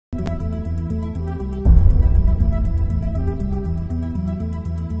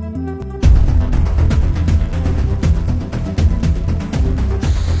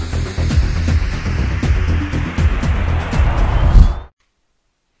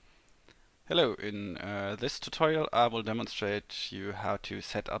Hello, in this tutorial I will demonstrate you how to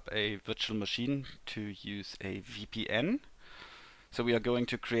set up a virtual machine to use a VPN. So we are going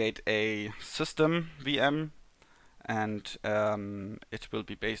to create a system VM and it will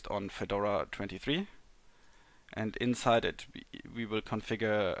be based on Fedora 23, and inside it we will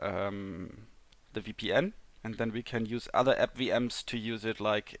configure the VPN, and then we can use other app VMs to use it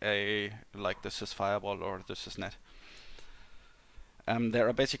like the sysfirewall or the sysnet. There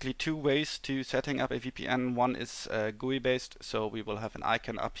are basically two ways to setting up a VPN. One is GUI based, so we will have an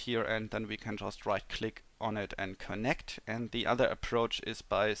icon up here and then we can just right click on it and connect. And the other approach is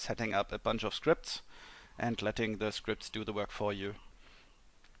by setting up a bunch of scripts and letting the scripts do the work for you.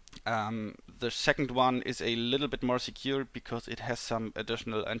 The second one is a little bit more secure because it has some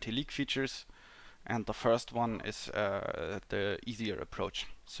additional anti-leak features, and the first one is the easier approach.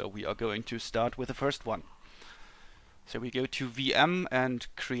 So we are going to start with the first one. So we go to VM and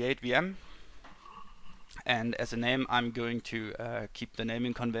create VM, and as a name I'm going to keep the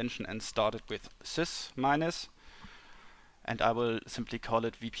naming convention and start it with sys minus, and I will simply call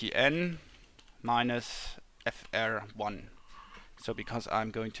it VPN minus FR1. So because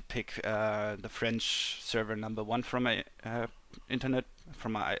I'm going to pick the French server number 1 from my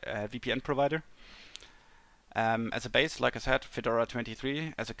VPN provider. As a base, like I said, Fedora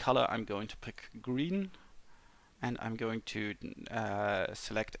 23. As a color I'm going to pick green, and I'm going to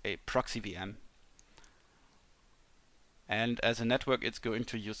select a Proxy VM. And as a network, it's going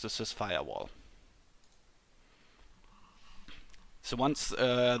to use the sysfirewall. So once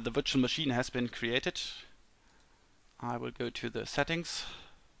the virtual machine has been created, I will go to the settings,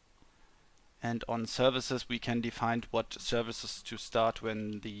 and on services we can define what services to start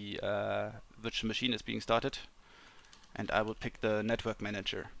when the virtual machine is being started, and I will pick the network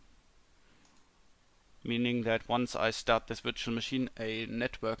manager, meaning that once I start this virtual machine, a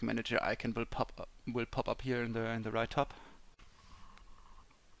network manager icon will pop up here in the right top.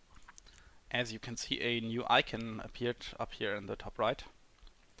 As you can see, a new icon appeared up here in the top right,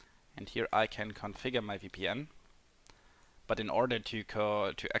 and here I can configure my VPN. But in order to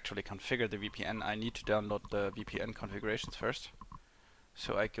actually configure the VPN, I need to download the VPN configurations first.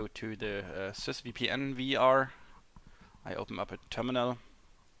 So I go to the sysvpn VR. I open up a terminal,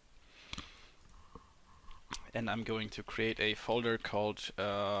 and I'm going to create a folder called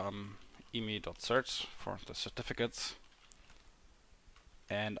emi.certs for the certificates,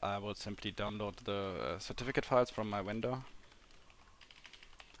 and I will simply download the certificate files from my window.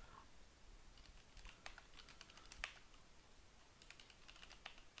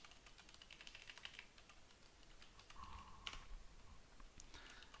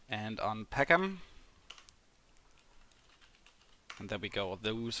 And unpack them, and there we go.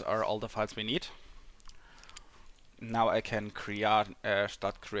 Those are all the files we need. Now I can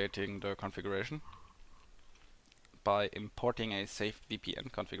start creating the configuration by importing a saved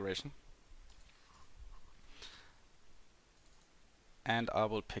VPN configuration. And I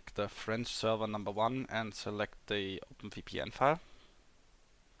will pick the French server number 1 and select the OpenVPN file.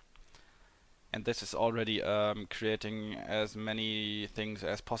 And this is already creating as many things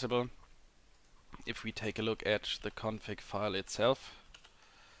as possible. If we take a look at the config file itself,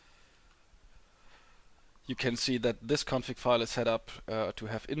 you can see that this config file is set up to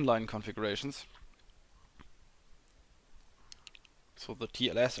have inline configurations. So the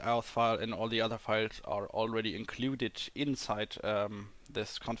TLS auth file and all the other files are already included inside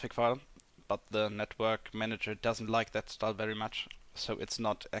this config file, but the network manager doesn't like that style very much, so it's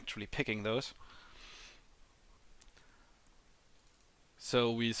not actually picking those.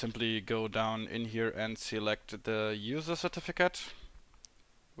 So we simply go down in here and select the user certificate,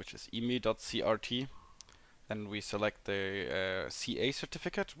 which is emi.crt. Then we select the CA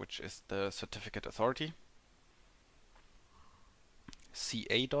certificate, which is the certificate authority,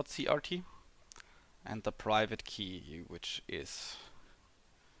 ca.crt, and the private key, which is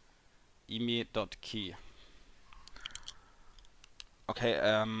emi.key. Okay,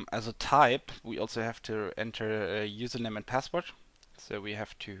 as a type, we also have to enter a username and password. So we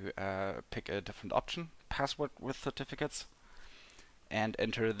have to pick a different option, password with certificates, and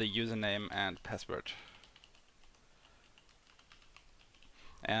enter the username and password.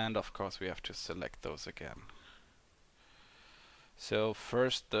 And of course we have to select those again. So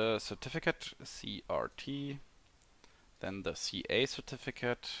first the certificate, CRT, then the CA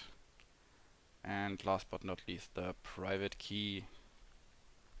certificate, and last but not least the private key.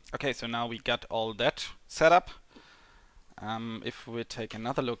 Okay, so now we got all that set up. If we take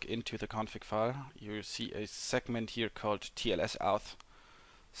another look into the config file, you see a segment here called TLS auth.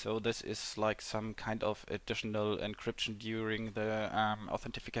 So this is like some kind of additional encryption during the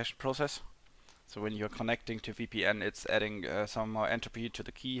authentication process. So when you're connecting to VPN, it's adding some more entropy to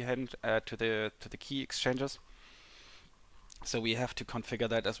the key to the key exchanges. So we have to configure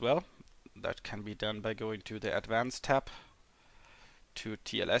that as well. That can be done by going to the Advanced tab, to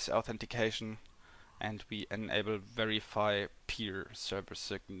TLS authentication, and we enable verify peer server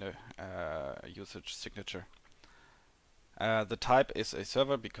usage signature. The type is a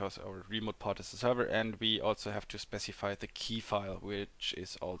server because our remote part is a server, and we also have to specify the key file, which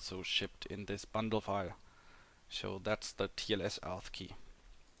is also shipped in this bundle file. So that's the TLS auth key.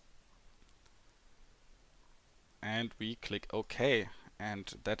 And we click OK.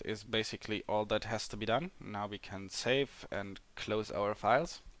 And that is basically all that has to be done. Now we can save and close our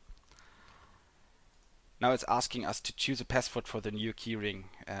files. Now it's asking us to choose a password for the new keyring.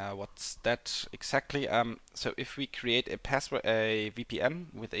 What's that exactly? So if we create a password, a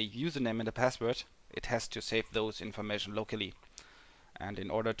VPN with a username and a password, it has to save those information locally. And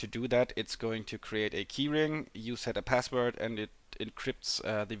in order to do that, it's going to create a keyring. You set a password, and it encrypts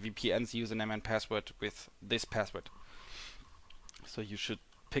the VPN's username and password with this password. So you should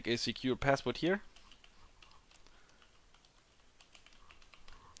pick a secure password here.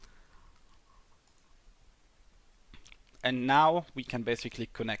 And now we can basically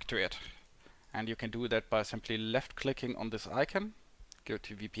connect to it. And you can do that by simply left clicking on this icon, go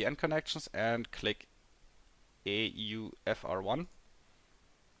to VPN connections and click AUFR1,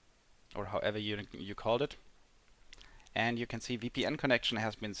 or however you called it. And you can see VPN connection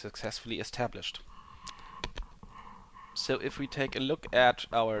has been successfully established. So if we take a look at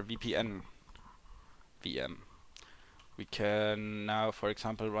our VPN VM, we can now, for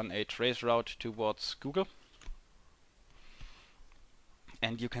example, run a traceroute towards Google.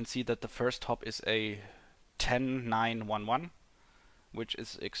 And you can see that the first hop is a 10911, which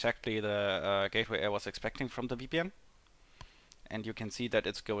is exactly the gateway I was expecting from the VPN. And you can see that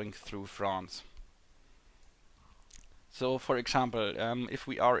it's going through France. So for example, if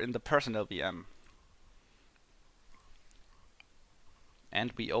we are in the personal VM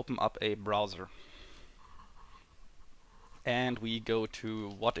and we open up a browser and we go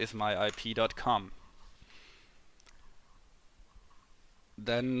to whatismyip.com,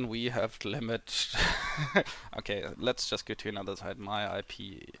 then we have to limit okay, let's just go to another site, my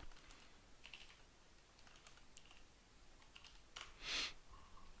IP.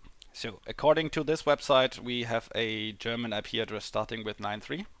 So according to this website, we have a German IP address starting with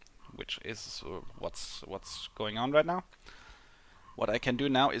 93, which is what's going on right now. What I can do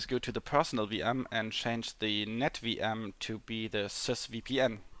now is go to the personal VM and change the net VM to be the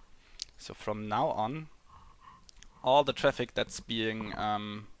sysvpn. So from now on, all the traffic that's being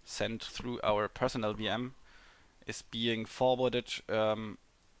sent through our personal VM is being forwarded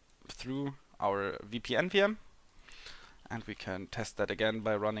through our VPN VM. And we can test that again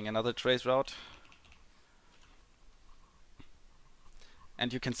by running another traceroute.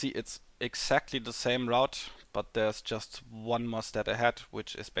 And you can see it's exactly the same route, but there's just one more step ahead,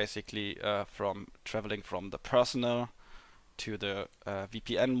 which is basically from traveling from the personal to the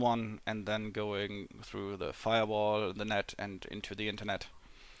VPN one, and then going through the firewall, the net, and into the internet.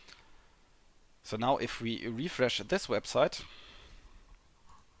 So now if we refresh this website,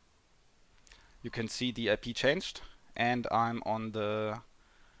 you can see the IP changed, and I'm on the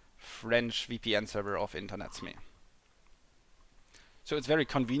French VPN server of InternetSme. So it's very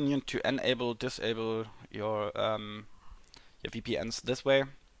convenient to enable, disable your VPNs this way.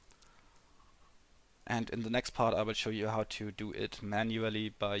 And in the next part, I will show you how to do it manually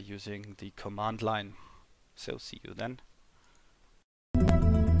by using the command line. So see you then.